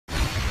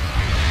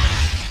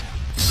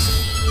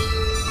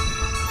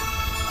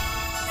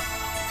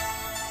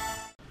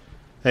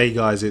Hey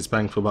guys, it's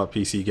Bang for About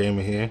PC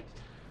Gamer here.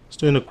 Just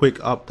doing a quick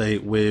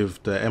update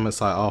with the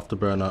MSI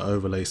AfterBurner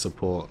overlay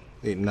support.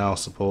 It now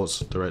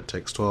supports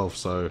DirectX 12,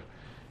 so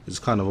it's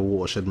kind of a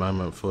watershed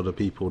moment for the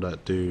people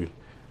that do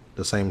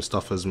the same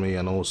stuff as me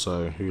and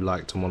also who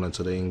like to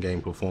monitor the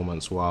in-game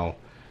performance while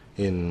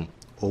in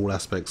all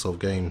aspects of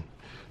game.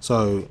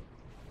 So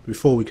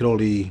before we could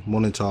only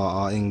monitor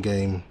our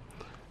in-game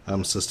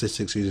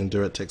statistics using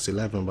DirectX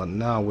 11, but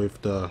now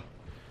with the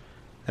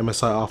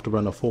MSI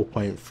AfterBurner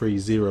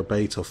 4.30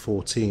 Beta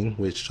 14,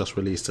 which just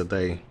released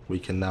today, we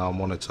can now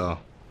monitor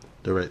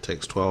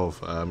DirectX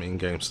 12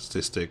 in-game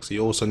statistics.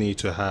 You also need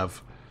to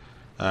have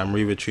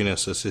RivaTuner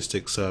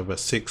Statistics Server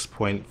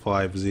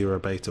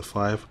 6.50 Beta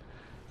 5,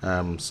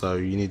 so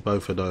you need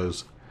both of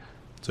those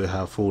to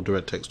have full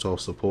DirectX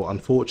 12 support.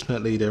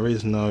 Unfortunately, there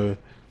is no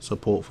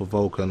support for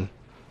Vulkan.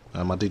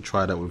 I did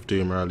try that with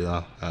Doom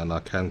earlier, and I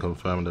can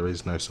confirm there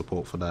is no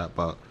support for that,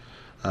 but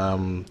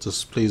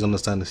just please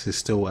understand this is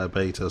still a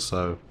beta,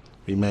 so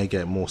we may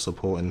get more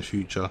support in the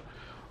future.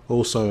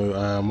 Also,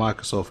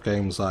 Microsoft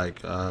games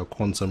like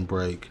Quantum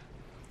Break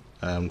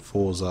and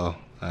Forza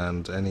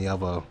and any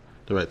other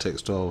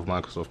DirectX 12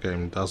 Microsoft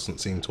game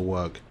doesn't seem to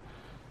work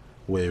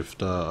with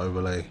the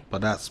overlay, but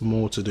that's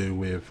more to do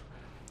with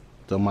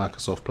the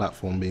Microsoft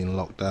platform being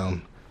locked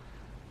down.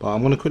 But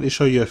I'm going to quickly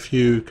show you a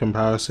few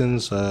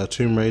comparisons.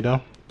 Tomb Raider,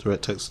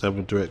 DirectX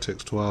 11,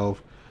 DirectX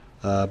 12,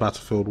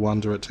 Battlefield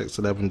 1, DirectX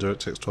 11,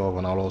 DirectX 12,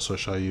 and I'll also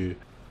show you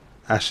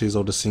Ashes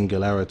of the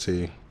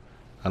Singularity,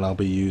 and I'll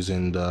be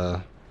using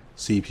the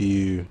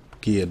CPU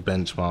geared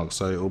benchmark,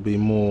 so it will be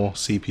more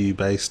CPU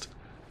based,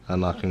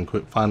 and I can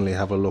finally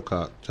have a look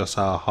at just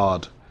how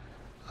hard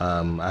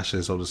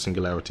Ashes of the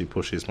Singularity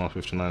pushes my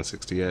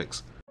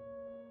 5960X.